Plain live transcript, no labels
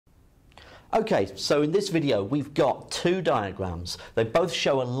Okay, so in this video we've got two diagrams. They both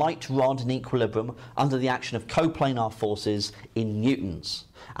show a light rod in equilibrium under the action of coplanar forces in newtons.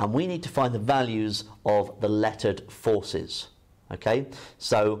 And we need to find the values of the lettered forces. Okay,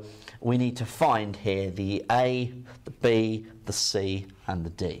 so we need to find here the A, the B, the C and the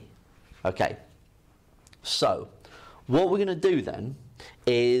D. Okay, so what we're going to do then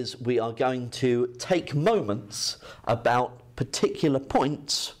is we are going to take moments about particular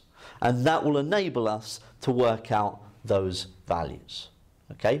points, and that will enable us to work out those values.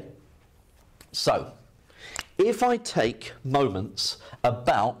 Okay, so if I take moments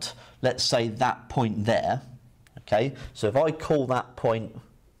about, let's say, that point there, okay, so if I call that point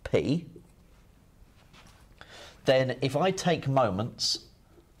P, then if I take moments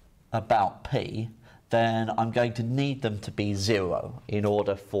about P, then I'm going to need them to be 0 in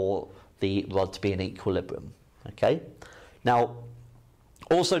order for the rod to be in equilibrium. Okay, now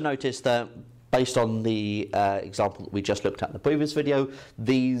also notice that based on the example that we just looked at in the previous video,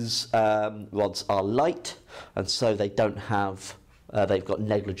 these rods are light, and so they don't have, they've got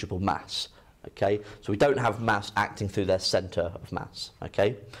negligible mass. Okay, so we don't have mass acting through their centre of mass,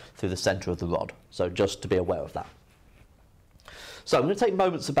 okay, through the centre of the rod. So just to be aware of that. So I'm going to take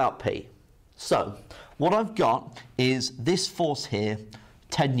moments about P. So what I've got is this force here,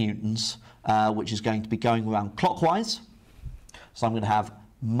 10 newtons, which is going to be going around clockwise. So I'm going to have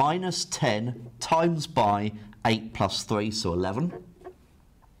minus 10 times by 8 plus 3, so 11.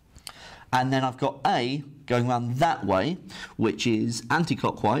 And then I've got A going around that way, which is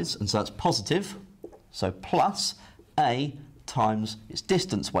anti-clockwise, and so that's positive. So plus A times its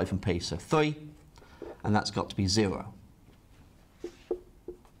distance away from P, so 3, and that's got to be 0.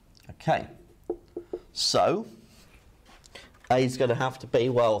 Okay, so A is going to have to be,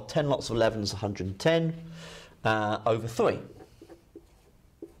 well, 10 lots of 11 is 110 over 3.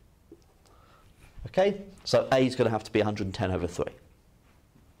 Okay, so A is going to have to be 110 over 3.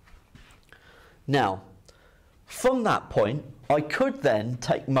 Now, from that point, I could then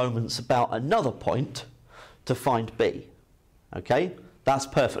take moments about another point to find B. Okay, that's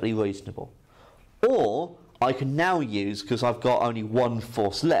perfectly reasonable. Or I can now use, because I've got only one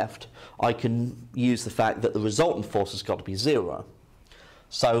force left, I can use the fact that the resultant force has got to be 0.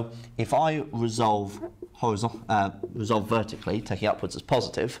 So if I resolve vertically, taking upwards as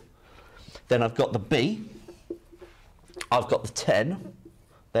positive, then I've got the B, I've got the 10,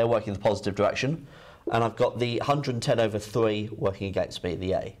 they're working in the positive direction, and I've got the 110 over 3 working against me,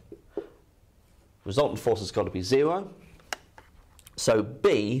 the A. Resultant force has got to be 0. So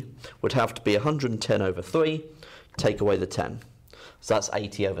B would have to be 110 over 3, take away the 10. So that's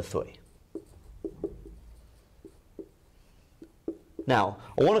 80 over 3. Now,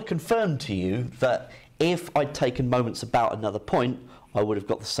 I want to confirm to you that if I'd taken moments about another point, I would have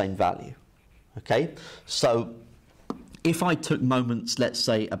got the same value. Okay, so if I took moments, let's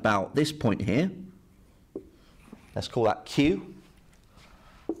say, about this point here, let's call that Q.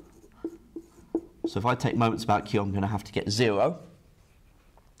 So if I take moments about Q, I'm going to have to get 0.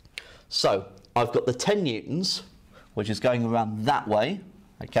 So I've got the 10 newtons, which is going around that way.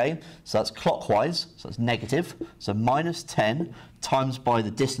 Okay, so that's clockwise, so that's negative. So minus 10 times by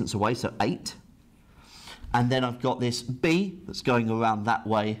the distance away, so 8. And then I've got this B that's going around that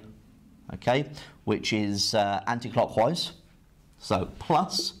way, okay, which is anti-clockwise. So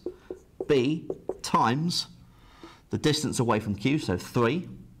plus B times the distance away from Q, so 3,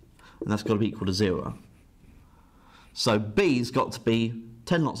 and that's got to be equal to 0. So B's got to be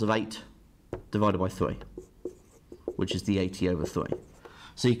 10 lots of 8 divided by 3, which is the 80 over 3.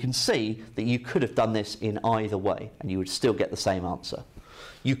 So you can see that you could have done this in either way, and you would still get the same answer.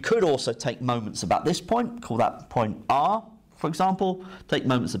 You could also take moments about this point, call that point R, for example, take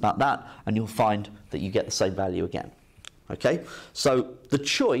moments about that, and you'll find that you get the same value again. Okay, so the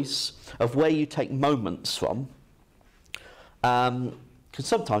choice of where you take moments from can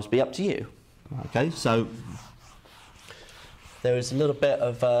sometimes be up to you. Okay, so there is a little bit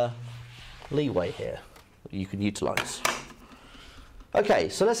of leeway here that you can utilise. Okay,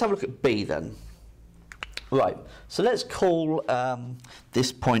 so let's have a look at B then. Right, so let's call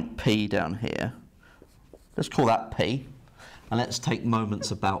this point P down here. Let's call that P, and let's take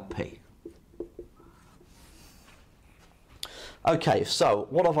moments about P. Okay, so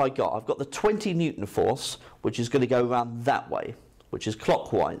what have I got? I've got the 20 Newton force, which is going to go around that way, which is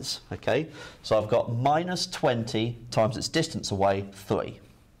clockwise. Okay, so I've got minus 20 times its distance away, 3.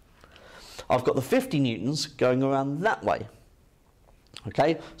 I've got the 50 newtons going around that way.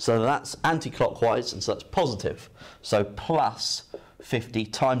 Okay, so that's anti-clockwise, and so that's positive. So plus 50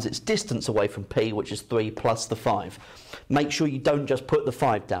 times its distance away from P, which is 3 plus the 5. Make sure you don't just put the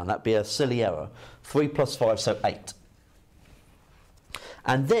 5 down. That'd be a silly error. 3 plus 5, so 8.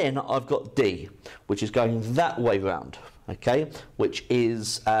 And then I've got D, which is going that way round, okay, which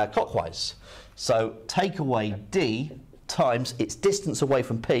is clockwise. So take away D times its distance away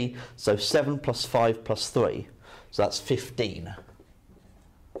from P, so 7 plus 5 plus 3. So that's 15.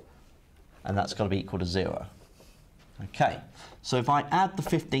 And that's got to be equal to 0. Okay, so if I add the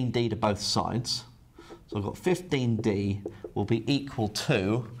 15D to both sides, so I've got 15D will be equal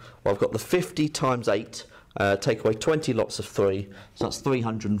to, well, I've got the 50 times 8, take away 20 lots of 3, so that's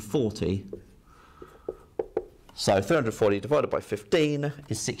 340. So 340 divided by 15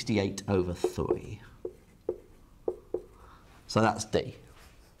 is 68 over 3. So that's D.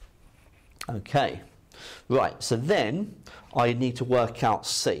 Okay, right, so then I need to work out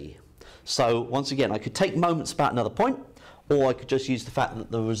C. So once again, I could take moments about another point, or I could just use the fact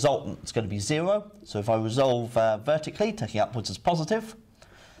that the resultant is going to be 0. So if I resolve vertically, taking upwards as positive,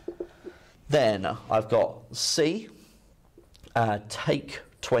 then I've got C, take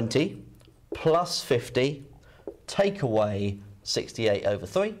 20, plus 50, take away 68 over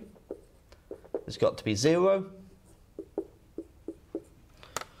 3. It's got to be 0.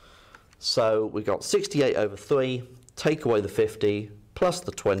 So we've got 68 over 3, take away the 50, plus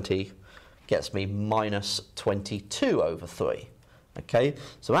the 20, gets me minus 22 over 3. Okay,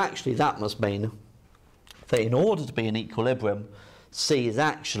 so actually that must mean that in order to be in equilibrium, C is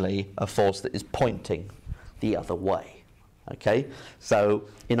actually a force that is pointing the other way. Okay, so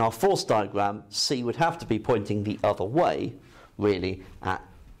in our force diagram, C would have to be pointing the other way, really, at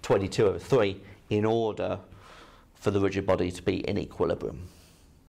 22 over 3 in order for the rigid body to be in equilibrium.